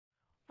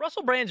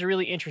Russell Brand's a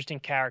really interesting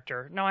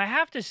character. Now, I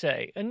have to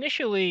say,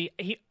 initially,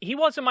 he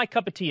wasn't my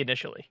cup of tea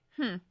initially.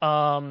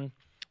 And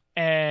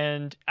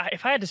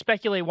if I had to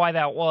speculate why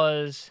that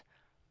was,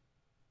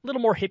 a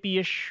little more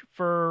hippie-ish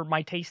for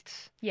my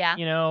tastes. Yeah.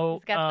 You know?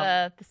 It's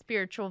got the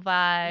spiritual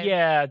vibe.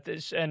 Yeah.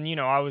 And, you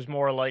know, I was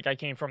more like, I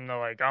came from the,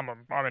 like, I'm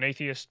an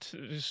atheist,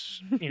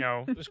 you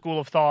know, school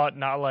of thought,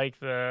 not like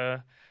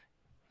the...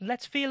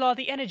 let's feel all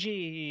the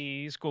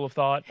energy school of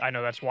thought. I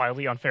know that's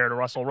wildly unfair to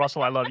Russell.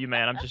 Russell, I love you,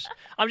 man.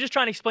 I'm just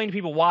trying to explain to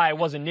people why I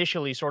was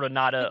initially sort of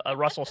not a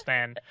Russell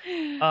stan.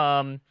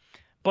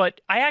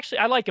 But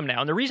I like him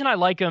now. And the reason I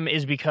like him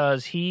is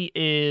because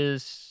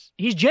he's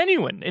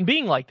genuine in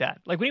being like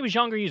that. Like when he was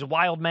younger, he was a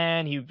wild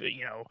man. He,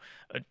 you know,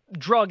 a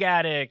drug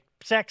addict,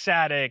 sex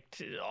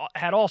addict,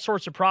 had all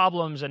sorts of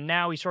problems. And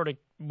now he sort of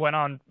went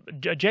on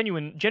a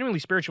genuinely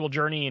spiritual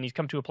journey, and he's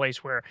come to a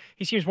place where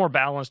he seems more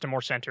balanced and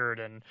more centered.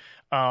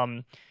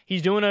 And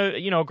he's doing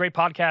a great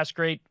podcast,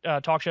 great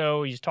talk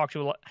show. He's talked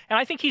to a lot, and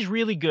I think he's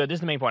really good. This is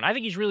the main point. I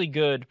think he's really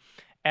good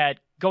at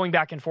going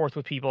back and forth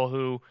with people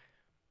who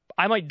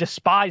I might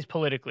despise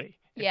politically.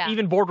 Yeah.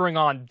 Even bordering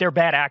on they're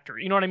bad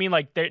actors. You know what I mean?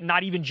 Like they're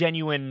not even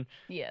genuine.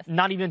 Yes.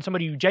 Not even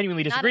somebody who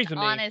genuinely disagrees with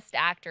me. Not an honest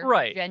actor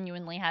Right. who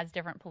genuinely has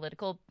different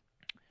political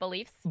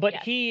beliefs. But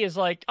he is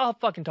like, I'll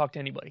fucking talk to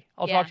anybody.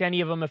 I'll talk to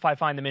any of them if I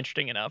find them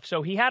interesting enough.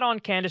 So he had on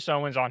Candace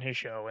Owens on his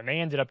show, and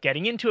they ended up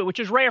getting into it, which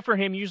is rare for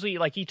him. Usually,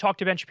 like, he talked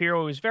to Ben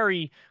Shapiro. It was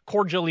very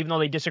cordial, even though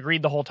they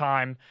disagreed the whole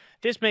time.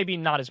 This maybe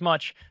not as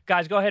much.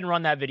 Guys, go ahead and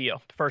run that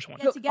video, the first one.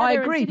 Look, I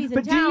agree,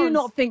 but do you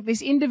not think this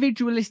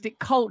individualistic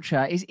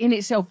culture is in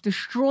itself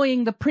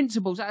destroying the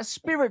principles at a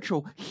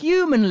spiritual,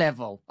 human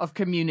level of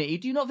community?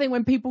 Do you not think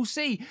when people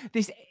see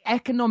this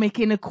economic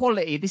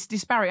inequality, this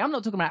disparity, I'm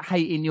not talking about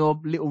hating your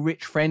little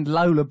rich friend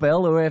Lola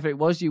Bell or whoever it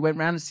was, you went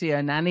round to see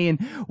her nanny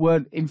and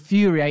were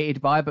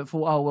infuriated by it, but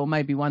thought, oh, well,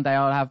 maybe one day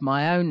I'll have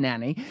my own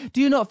nanny. Do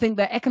you not think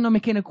that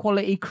economic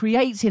inequality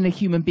creates in a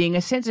human being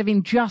a sense of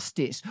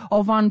injustice,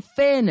 of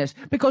unfairness?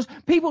 Because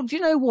people, do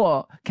you know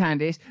what,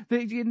 Candace?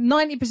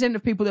 90%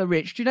 of people that are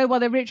rich, do you know why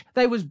they're rich?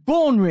 They was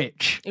born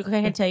rich. Okay,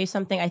 I can tell you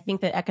something. I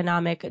think that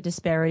economic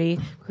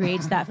disparity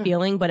creates that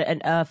feeling, but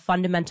a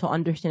fundamental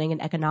understanding in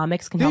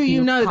economics can help you. Do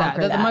you know that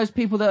conquer the most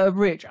people that are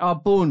rich are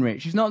born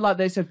rich? It's not like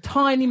there's a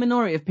tiny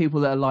minority of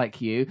people that are like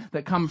you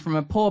that come from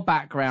a poor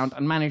background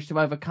and manage to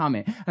overcome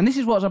it. And this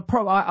is what's a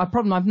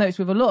problem I've noticed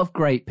with a lot of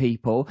great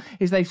people,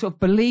 is they sort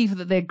of believe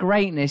that their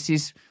greatness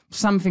is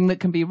something that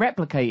can be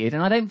replicated,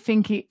 and I don't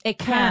think it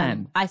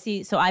can. I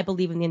see. So I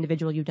believe in the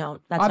individual. You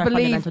don't. That's our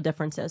fundamental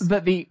differences.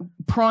 That the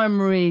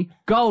primary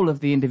goal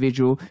of the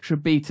individual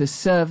should be to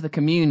serve the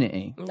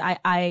community.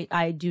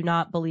 I do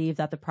not believe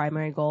that the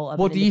primary goal of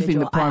what an do you think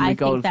the primary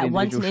goal of the individual?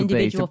 I think that once an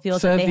individual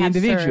feels that they have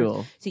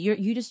served, so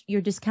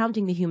you're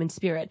discounting the human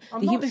spirit.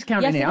 I'm not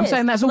discounting it. I'm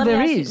saying that's all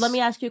there is. Let me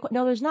ask you.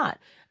 No, there's not.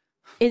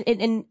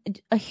 In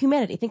a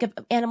humanity, think of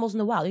animals in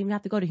the wild. You don't even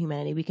have to go to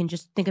humanity. We can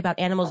just think about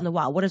animals in the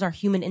wild. What is our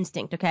human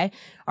instinct, okay?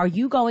 Are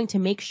you going to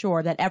make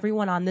sure that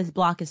everyone on this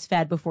block is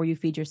fed before you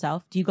feed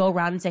yourself? Do you go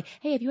around and say,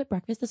 hey, have you had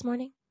breakfast this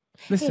morning?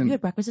 Listen, hey, have you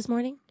had breakfast this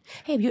morning?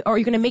 Hey, or are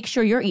you going to make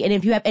sure you're eating? And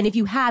if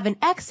you have an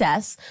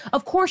excess,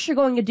 of course you're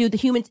going to do the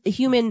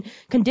human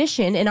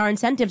condition, and our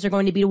incentives are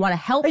going to be to want to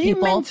help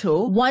people. Are you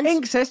mental?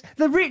 Excess.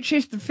 The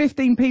richest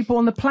 15 people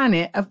on the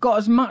planet have got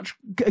as much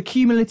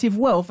accumulative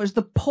wealth as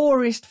the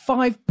poorest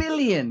 5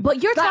 billion.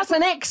 But that's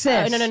an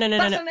excess. No.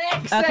 That's an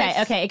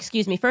excess. Okay.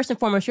 Excuse me. First and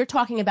foremost, you're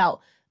talking about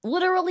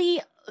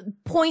literally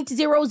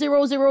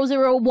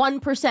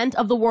 0.00001%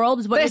 of the world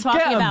is what you're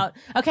talking about.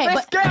 Okay,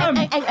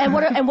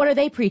 and what are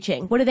they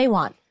preaching? What do they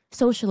want?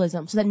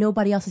 Socialism, so that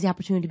nobody else has the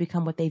opportunity to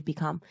become what they've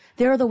become.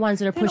 They're the ones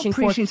that are pushing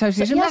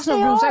socialism. Yes, that's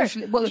not real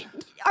socialism. Well,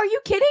 are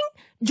you kidding?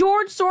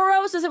 George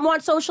Soros doesn't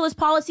want socialist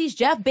policies.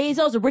 Jeff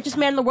Bezos, the richest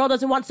man in the world,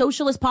 doesn't want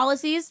socialist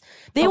policies.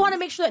 They want to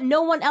make sure that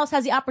no one else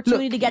has the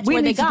opportunity to get to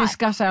where they got. We need to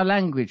discuss our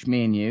language,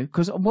 me and you,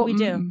 because we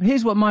do.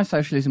 Here's what my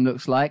socialism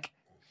looks like.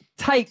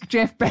 Take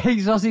Jeff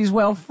Bezos'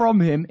 wealth from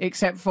him,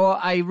 except for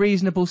a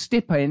reasonable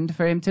stipend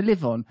for him to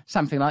live on.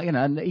 Something like,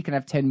 he can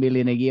have 10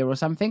 million a year or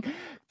something.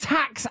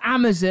 Tax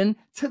Amazon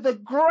to the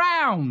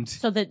ground.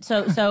 So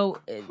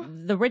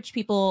the rich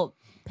people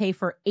pay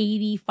for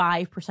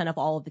 85% of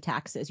all of the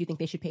taxes. You think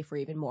they should pay for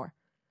even more?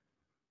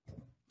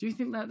 Do you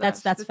think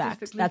that's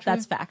fact?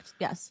 That's fact.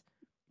 Yes.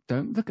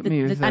 Don't look at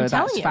me with I'm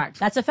telling you, fact.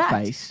 That's a fact.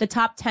 Face. The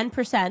top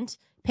 10%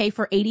 pay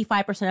for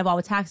 85% of all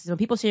the taxes. When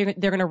people say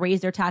they're going to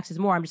raise their taxes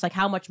more, I'm just like,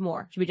 how much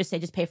more? Should we just say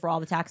just pay for all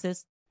the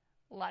taxes?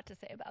 A lot to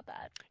say about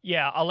that.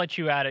 Yeah, I'll let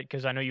you add it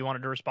because I know you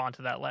wanted to respond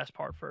to that last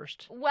part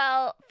first.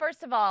 Well,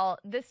 first of all,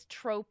 this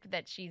trope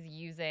that she's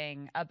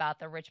using about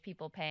the rich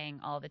people paying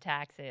all the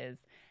taxes,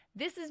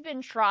 this has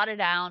been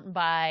trotted out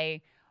by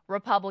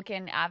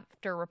Republican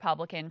after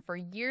Republican for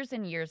years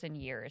and years and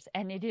years,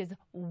 and it is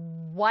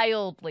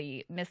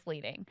wildly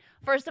misleading.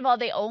 First of all,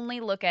 they only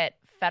look at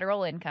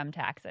federal income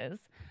taxes.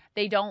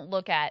 They don't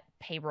look at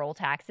payroll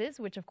taxes,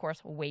 which of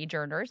course wage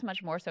earners,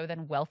 much more so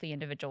than wealthy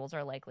individuals,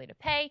 are likely to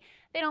pay.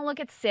 They don't look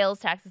at sales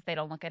taxes. They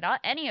don't look at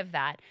any of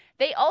that.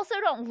 They also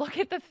don't look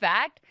at the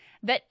fact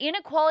that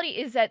inequality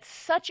is at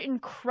such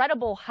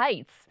incredible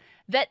heights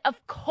that,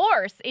 of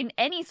course, in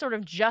any sort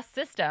of just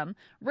system,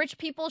 rich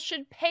people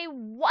should pay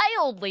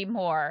wildly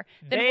more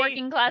than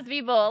working class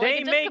people. They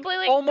it just make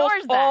completely almost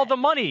ignores that. all the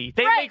money.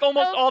 They make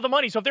almost so- all the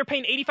money. So if they're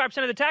paying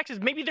 85% of the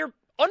taxes, maybe they're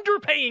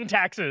underpaying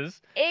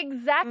taxes.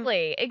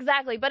 Exactly.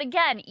 But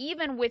again,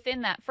 even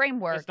within that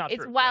framework,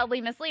 it's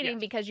wildly misleading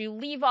because you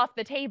leave off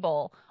the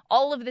table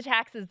all of the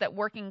taxes that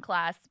working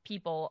class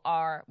people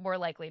are more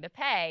likely to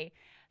pay.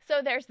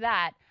 So there's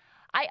that.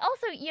 I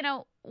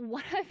also,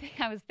 one of the things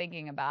I was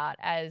thinking about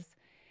as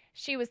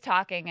she was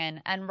talking,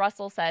 and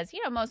Russell says,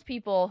 most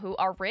people who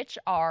are rich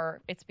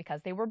it's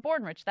because they were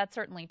born rich. That's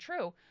certainly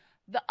true.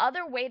 The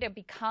other way to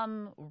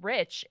become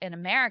rich in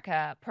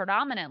America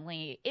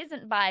predominantly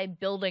isn't by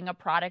building a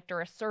product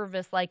or a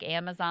service like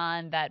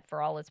Amazon that,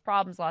 for all its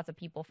problems, lots of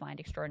people find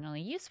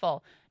extraordinarily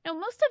useful. No,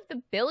 most of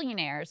the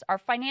billionaires are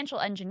financial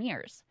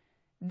engineers.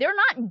 They're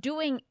not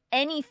doing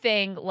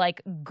anything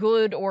like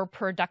good or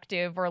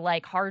productive or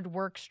like hard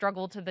work,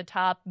 struggle to the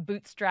top,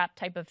 bootstrap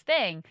type of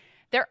thing.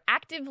 They're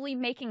actively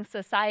making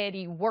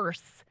society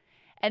worse.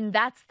 And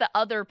that's the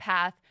other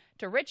path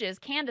to riches.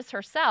 Candace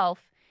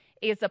herself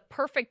is a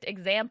perfect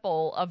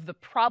example of the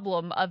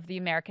problem of the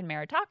American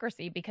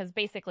meritocracy, because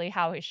basically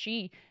how has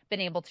she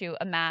been able to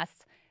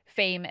amass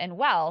fame and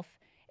wealth?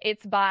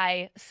 It's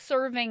by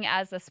serving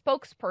as a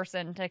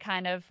spokesperson to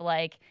kind of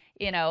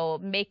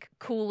make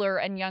cooler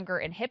and younger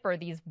and hipper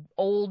these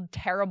old,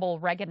 terrible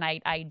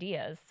Reaganite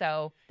ideas.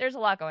 So there's a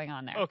lot going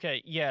on there.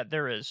 Okay, yeah,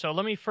 there is. So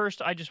let me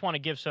first, I just want to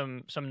give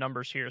some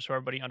numbers here so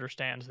everybody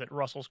understands that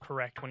Russell's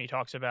correct when he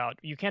talks about,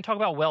 you can't talk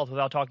about wealth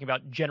without talking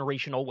about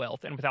generational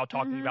wealth and without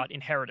talking about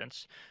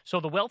inheritance. So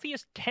the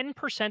wealthiest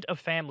 10% of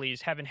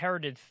families have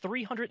inherited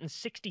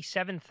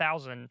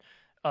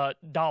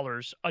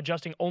 $367,000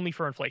 adjusting only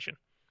for inflation.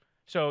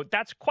 So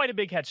that's quite a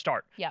big head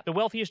start. Yep. The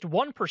wealthiest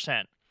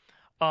 1%,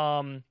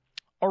 around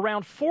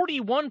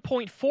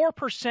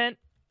 41.4%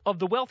 of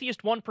the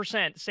wealthiest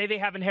 1% say they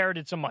have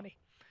inherited some money.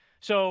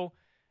 So,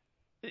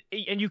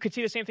 and you could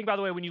see the same thing, by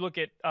the way, when you look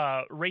at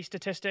race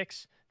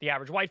statistics, the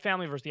average white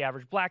family versus the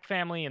average black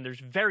family, and there's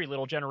very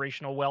little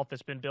generational wealth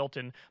that's been built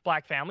in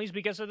black families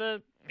because of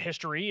the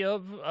history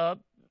of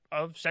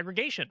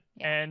segregation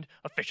and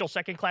official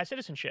second-class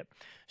citizenship.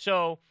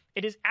 So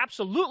it is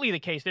absolutely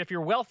the case that if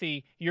you're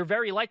wealthy, you're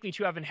very likely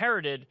to have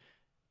inherited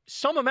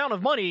some amount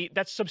of money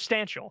that's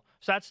substantial.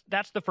 So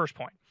that's the first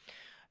point.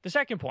 The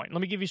second point,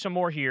 let me give you some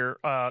more here,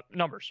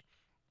 numbers.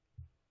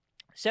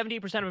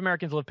 78% of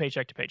Americans live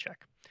paycheck to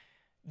paycheck.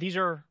 These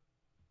are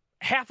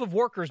half of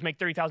workers make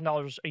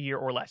 $30,000 a year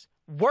or less.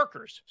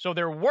 Workers. So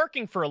they're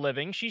working for a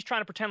living. She's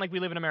trying to pretend like we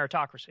live in a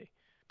meritocracy.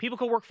 People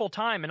can work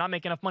full-time and not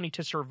make enough money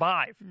to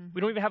survive.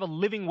 We don't even have a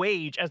living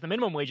wage as the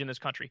minimum wage in this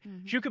country.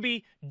 You could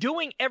be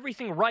doing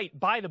everything right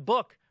by the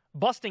book,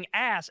 busting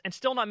ass, and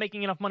still not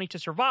making enough money to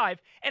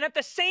survive. And at the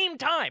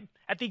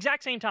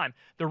exact same time,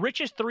 the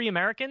richest 3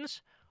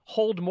 Americans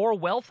hold more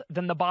wealth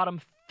than the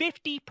bottom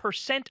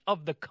 50%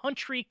 of the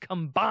country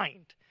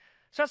combined.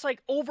 So that's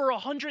like over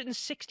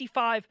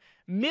 165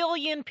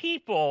 million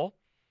people.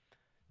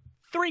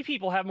 3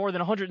 people have more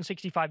than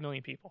 165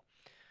 million people.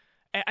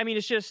 I mean,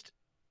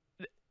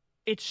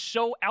 it's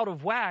so out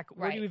of whack.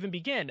 Where do you even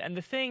begin? And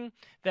the thing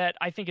that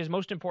I think is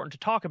most important to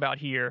talk about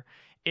here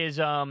is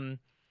her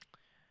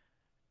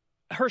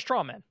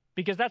straw man,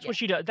 because that's what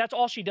she does. That's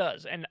all she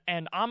does. And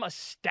I'm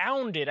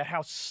astounded at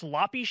how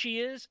sloppy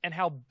she is and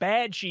how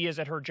bad she is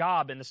at her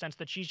job, in the sense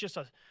that she's just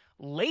a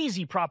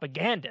lazy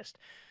propagandist.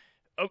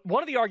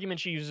 One of the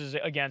arguments she uses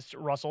against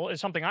Russell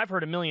is something I've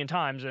heard a million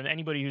times, and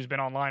anybody who's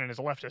been online and is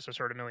a leftist has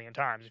heard a million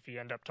times if you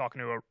end up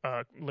talking to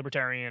a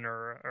libertarian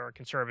or a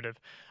conservative.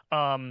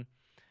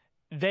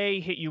 They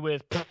hit you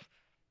with,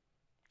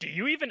 do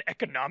you even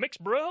economics,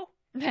 bro?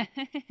 You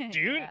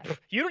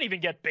don't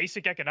even get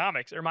basic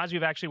economics. It reminds me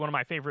of actually one of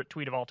my favorite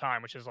tweet of all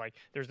time, which is like,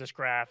 there's this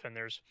graph and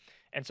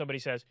somebody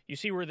says, you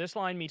see where this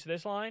line meets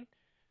this line?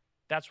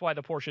 That's why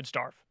the poor should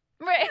starve.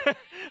 Right.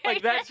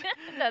 Like that's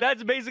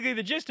basically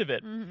the gist of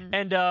it.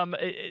 And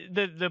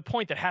the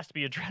point that has to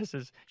be addressed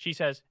is, she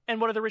says,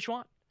 and what do the rich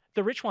want?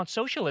 The rich want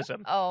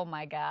socialism. Oh,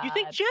 my God. You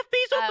think Jeff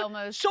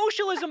Bezos?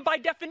 Socialism, by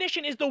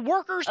definition, is the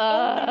workers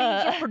own the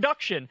means of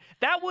production.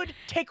 That would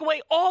take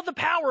away all the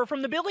power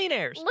from the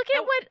billionaires. Look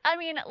at what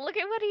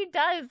he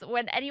does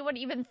when anyone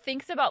even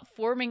thinks about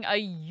forming a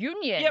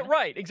union. Yeah,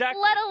 right,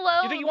 exactly. Let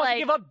alone, you think he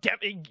wants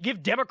to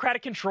give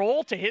democratic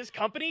control to his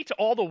company, to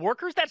all the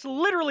workers? That's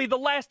literally the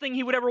last thing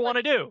he would ever want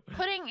to do.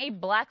 Putting a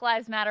Black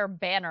Lives Matter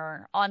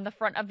banner on the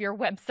front of your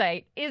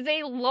website is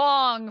a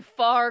long,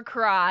 far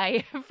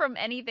cry from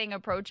anything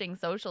approaching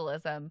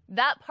socialism.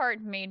 That part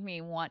made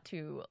me want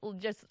to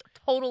just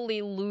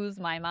totally lose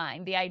my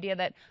mind. The idea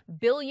that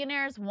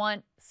billionaires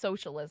want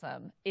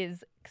socialism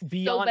is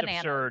beyond so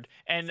absurd.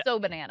 And so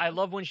bananas. I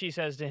love when she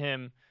says to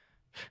him,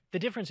 the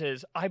difference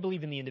is I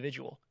believe in the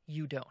individual.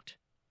 You don't.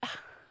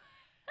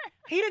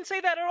 He didn't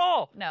say that at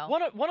all. No.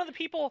 One of the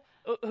people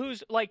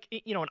who's like,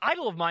 you know, an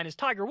idol of mine is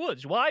Tiger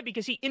Woods. Why?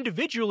 Because he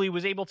individually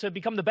was able to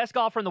become the best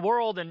golfer in the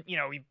world, and, you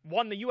know, he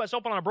won the U.S.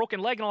 Open on a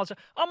broken leg and all that stuff.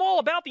 I'm all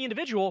about the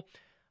individual,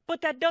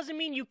 but that doesn't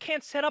mean you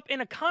can't set up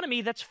an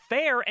economy that's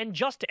fair and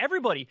just to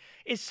everybody.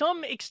 Is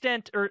some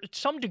extent or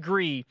some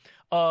degree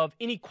of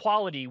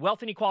inequality,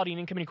 wealth inequality and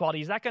income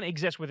inequality, is that going to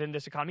exist within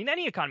this economy? In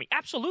any economy?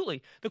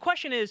 Absolutely. The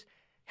question is,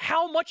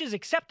 how much is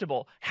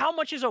acceptable? How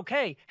much is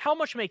okay? How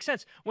much makes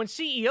sense? When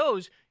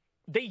CEOs,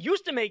 they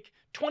used to make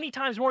 20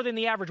 times more than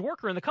the average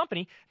worker in the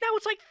company. Now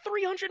it's like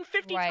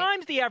 350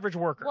 times the average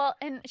worker. Well,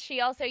 and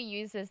she also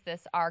uses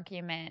this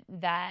argument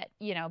that,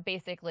 you know,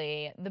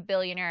 basically the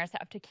billionaires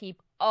have to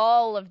keep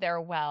all of their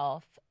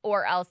wealth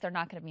or else they're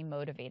not going to be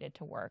motivated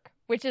to work,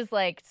 which is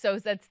like, so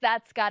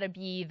that's got to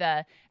be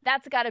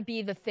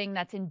the thing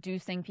that's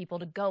inducing people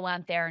to go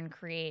out there and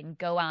create and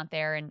go out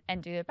there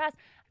and do their best.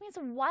 I mean, it's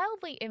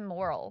wildly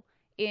immoral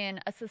in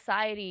a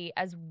society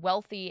as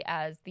wealthy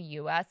as the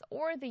U.S.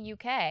 or the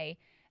UK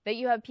that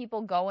you have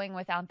people going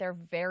without their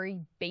very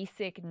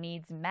basic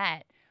needs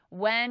met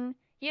when,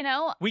 you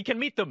know, we can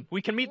meet them.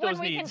 We can meet those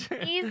needs. We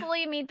can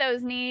easily meet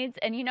those needs.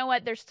 And you know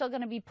what? There's still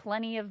going to be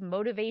plenty of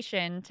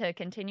motivation to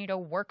continue to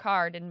work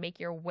hard and make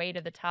your way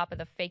to the top of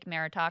the fake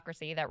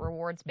meritocracy that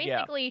rewards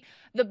basically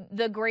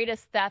the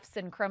greatest thefts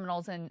and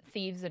criminals and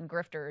thieves and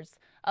grifters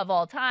of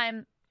all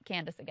time.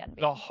 Candace again.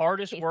 The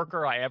hardest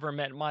worker I ever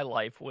met in my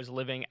life was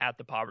living at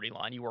the poverty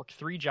line. He worked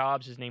 3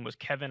 jobs. His name was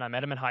Kevin. I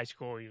met him in high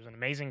school. He was an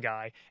amazing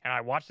guy. And I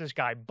watched this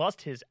guy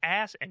bust his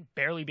ass and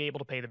barely be able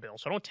to pay the bill.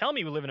 So don't tell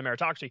me we live in a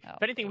meritocracy.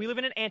 If anything, we live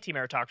in an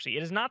anti-meritocracy.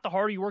 It is not the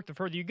harder you work, the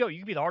further you go. You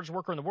can be the hardest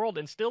worker in the world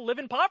and still live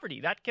in poverty.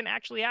 That can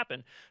actually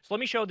happen. So let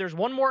me show. There's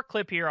one more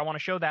clip here. I want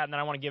to show that, and then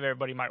I want to give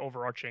everybody my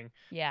overarching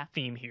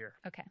theme here.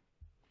 Okay.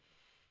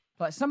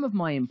 But some of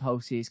my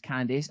impulses,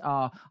 Candace,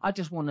 are I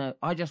just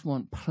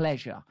want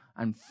pleasure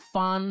and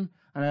fun,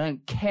 and I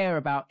don't care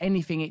about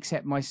anything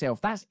except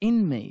myself. That's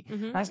in me.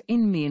 That's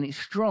in me, and it's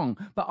strong.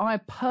 But I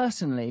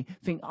personally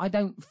think I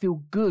don't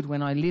feel good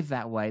when I live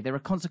that way. There are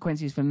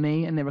consequences for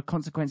me, and there are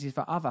consequences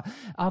for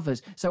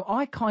others. So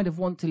I kind of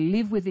want to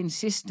live within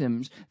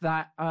systems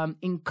that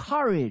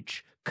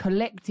encourage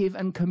collective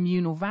and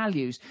communal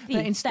values.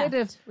 That instead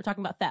theft. We're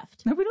talking about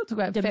theft. No, we're not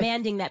talking about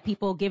demanding theft. that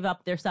people give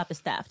up their stuff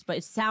is theft. But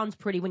it sounds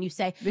pretty when you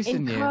say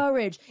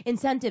encourage,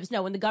 incentives.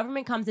 No, when the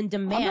government comes and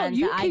demands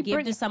that I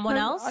give to someone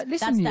else,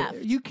 that's theft.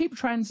 You keep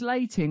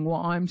translating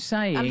what I'm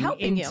saying. I'm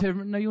helping you.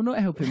 No, you're not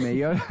helping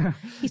me.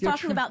 He's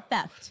talking about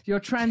theft. You're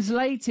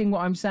translating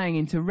what I'm saying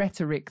into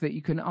rhetoric that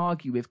you can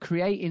argue with,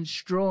 creating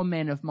straw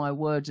men of my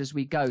words as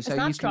we go, so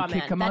you can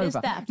kick them over. Is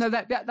theft. No,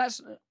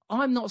 that's.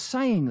 I'm not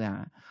saying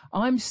that.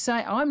 I'm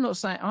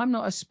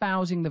not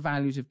espousing the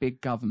values of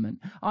big government.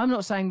 I'm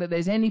not saying that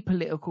there's any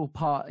political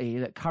party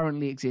that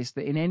currently exists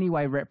that in any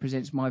way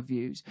represents my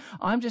views.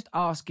 I'm just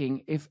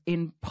asking if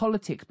in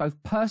politics,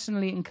 both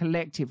personally and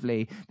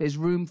collectively, there's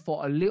room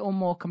for a little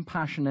more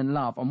compassion and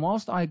love. And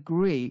whilst I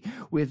agree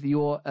with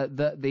your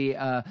that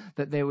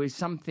there is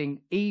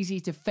something easy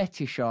to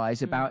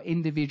fetishize about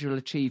individual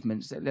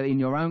achievements in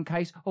your own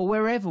case or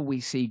wherever we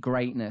see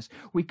greatness,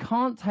 we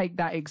can't take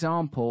that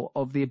example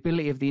of the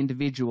ability of the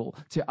individual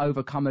to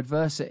overcome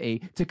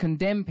adversity to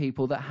condemn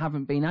people that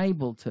haven't been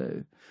able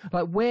to.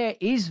 Like, where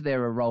is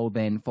there a role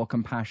then for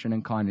compassion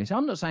and kindness?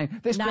 I'm not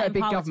saying let's create a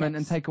big government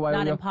and take away.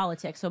 Not in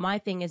politics. So my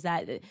thing is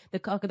that the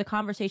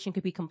conversation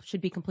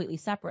should be completely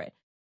separate.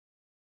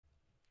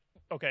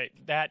 Okay,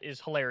 that is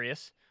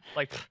hilarious.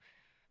 Like,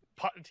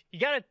 you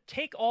got to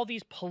take all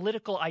these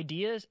political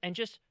ideas and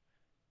just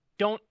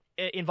don't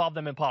involve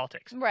them in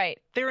politics. Right.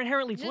 They're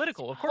inherently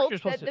political. Of course you're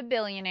supposed to. The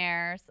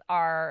billionaires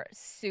are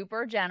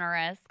super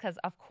generous because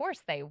of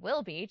course they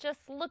will be.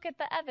 Just look at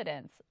the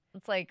evidence.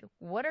 It's like,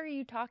 what are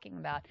you talking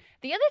about?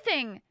 The other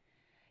thing,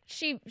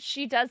 she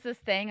does this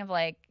thing of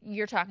like,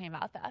 you're talking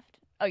about theft.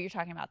 Oh, you're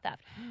talking about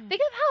theft.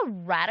 Think of how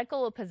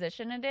radical a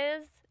position it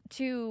is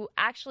to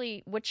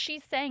actually, what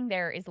she's saying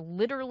there is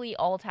literally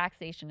all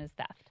taxation is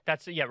theft.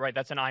 That's right.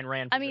 That's an Ayn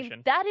Rand position. I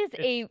mean, that is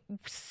a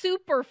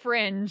super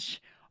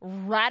fringe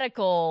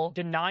radical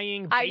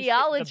denying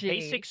ideology. The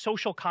basic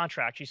social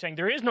contract. She's saying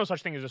there is no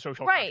such thing as a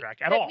social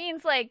contract at all. That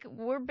means like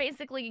we're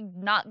basically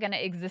not going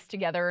to exist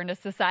together in a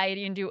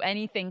society and do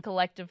anything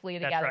collectively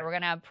together. Right.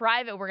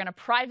 We're going to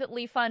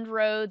privately fund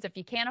roads. If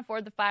you can't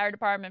afford the fire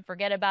department,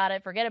 forget about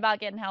it. Forget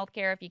about getting health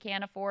care if you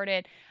can't afford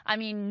it. I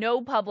mean,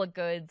 no public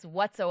goods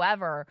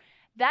whatsoever.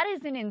 That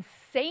is an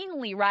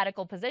insanely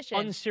radical position.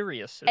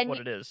 Unserious is what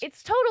it is.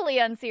 It's totally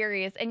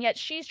unserious, and yet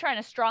she's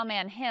trying to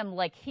strawman him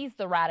like he's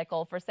the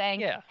radical for saying,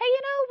 hey, you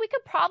know, we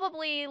could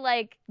probably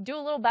like do a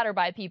little better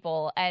by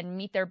people and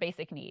meet their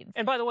basic needs.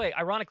 And by the way,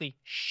 ironically,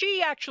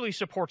 she actually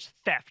supports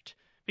theft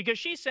because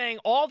she's saying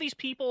all these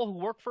people who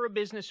work for a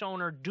business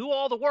owner do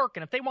all the work,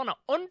 and if they want to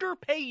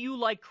underpay you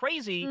like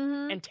crazy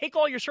and take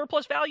all your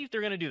surplus value, they're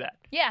going to do that.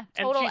 Yeah,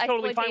 And total she's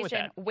totally fine with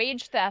exploitation. that.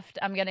 Wage theft,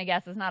 I'm going to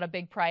guess, is not a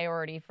big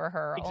priority for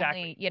her.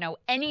 Exactly. Only,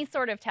 any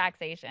sort of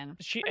taxation.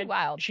 Pretty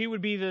wild. She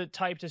would be the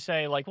type to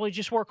say, like, well, you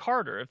just work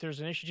harder. If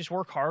there's an issue, just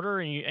work harder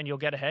and you'll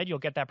get ahead. You'll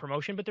get that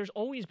promotion. But there's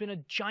always been a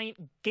giant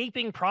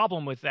gaping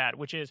problem with that,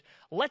 which is,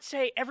 let's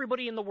say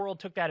everybody in the world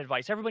took that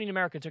advice. Everybody in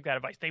America took that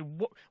advice. They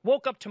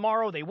woke up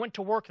tomorrow. They went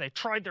to work. They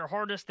tried their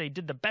hardest. They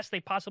did the best they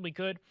possibly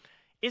could.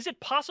 Is it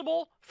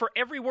possible for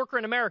every worker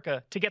in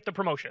America to get the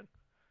promotion?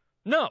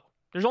 No.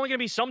 There's only going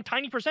to be some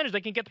tiny percentage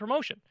that can get the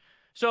promotion.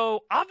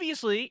 So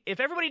obviously, if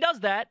everybody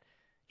does that,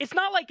 it's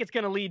not like it's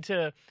going to lead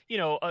to,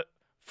 a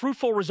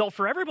fruitful result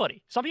for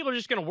everybody. Some people are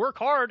just going to work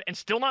hard and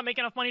still not make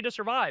enough money to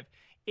survive.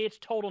 It's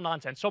total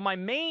nonsense. So my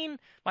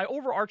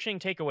overarching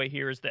takeaway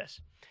here is this.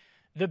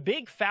 The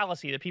big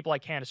fallacy that people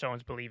like Candace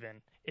Owens believe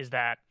in is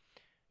that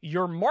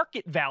your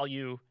market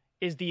value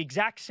is the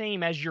exact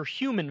same as your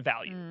human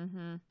value.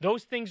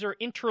 Those things are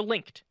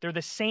interlinked. They're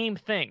the same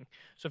thing.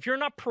 So if you're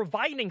not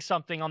providing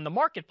something on the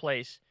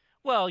marketplace,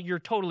 well, you're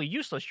totally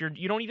useless.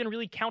 You don't even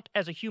really count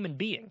as a human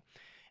being.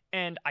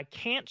 And I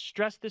can't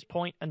stress this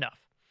point enough.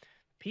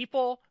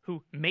 People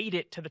who made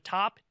it to the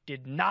top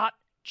did not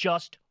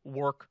just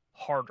work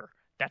harder.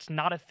 That's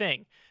not a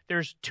thing.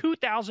 There's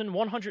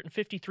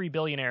 2,153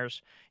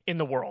 billionaires in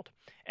the world,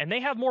 and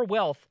they have more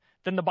wealth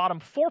than the bottom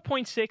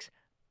 4.6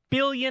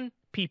 billion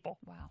people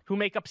who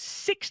make up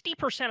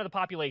 60% of the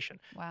population.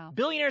 Wow.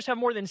 Billionaires have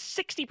more than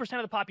 60%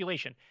 of the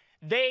population.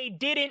 They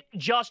didn't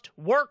just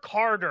work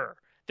harder.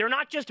 They're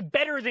not just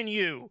better than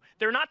you.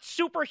 They're not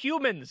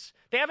superhumans.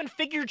 They haven't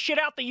figured shit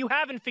out that you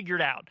haven't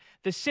figured out.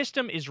 The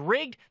system is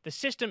rigged. The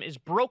system is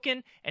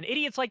broken. And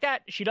idiots like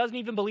that, she doesn't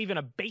even believe in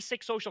a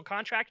basic social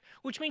contract,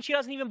 which means she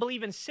doesn't even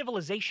believe in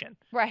civilization.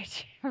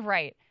 Right,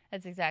 right.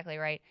 That's exactly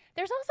right.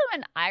 There's also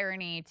an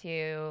irony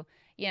to,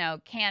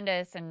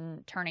 Candace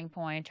and Turning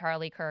Point,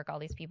 Charlie Kirk, all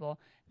these people.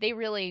 They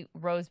really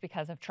rose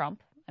because of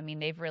Trump. I mean,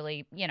 they've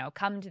really,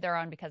 come to their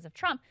own because of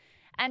Trump.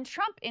 And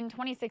Trump in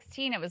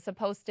 2016, it was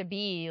supposed to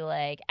be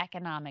like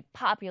economic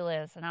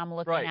populist, and I'm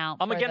looking out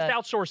for I'm against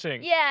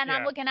outsourcing. Yeah, and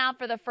I'm looking out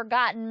for the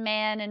forgotten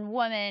man and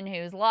woman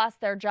who's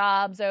lost their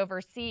jobs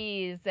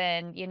overseas,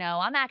 and,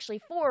 I'm actually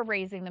for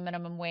raising the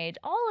minimum wage.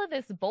 All of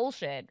this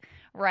bullshit,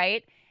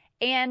 right?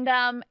 And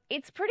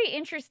it's pretty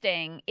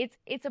interesting.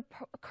 It's a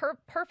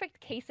perfect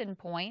case in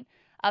point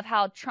of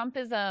how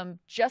Trumpism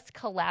just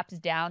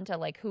collapsed down to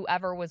like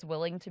whoever was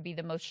willing to be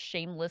the most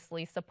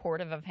shamelessly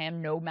supportive of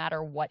him no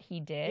matter what he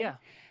did. Yeah.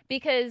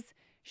 Because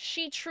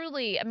she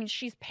truly,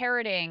 she's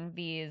parroting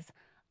these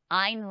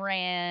Ayn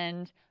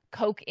Rand,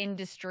 Koch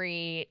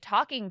industry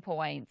talking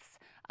points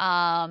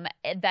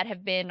that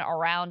have been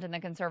around in the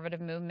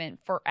conservative movement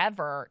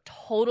forever.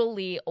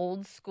 Totally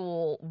old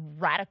school,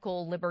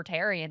 radical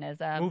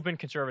libertarianism. Movement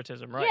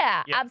conservatism, right?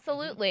 Yeah,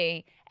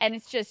 absolutely. And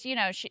it's just,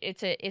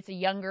 it's a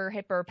younger,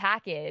 hipper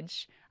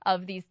package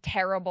of these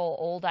terrible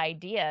old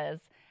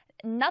ideas.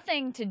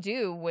 Nothing to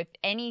do with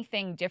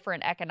anything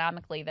different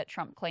economically that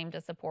Trump claimed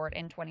to support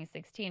in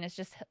 2016. It's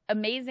just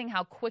amazing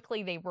how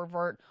quickly they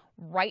revert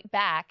right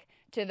back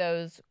to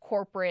those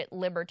corporate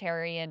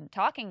libertarian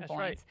talking points.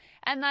 Right.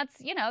 And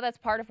that's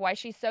part of why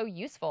she's so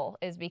useful,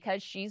 is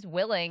because she's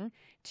willing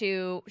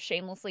to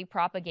shamelessly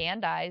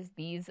propagandize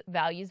these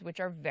values, which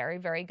are very,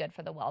 very good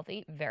for the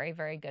wealthy, very,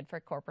 very good for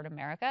corporate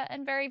America,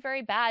 and very,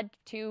 very bad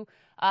to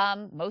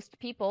most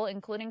people,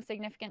 including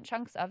significant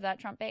chunks of that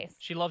Trump base.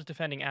 She loves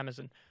defending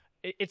Amazon.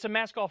 It's a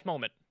mask-off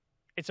moment.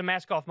 It's a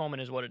mask-off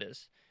moment is what it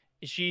is.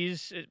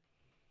 She's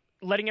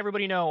letting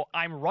everybody know,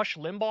 I'm Rush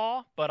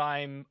Limbaugh, but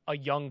I'm a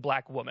young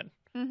black woman.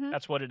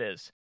 That's what it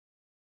is.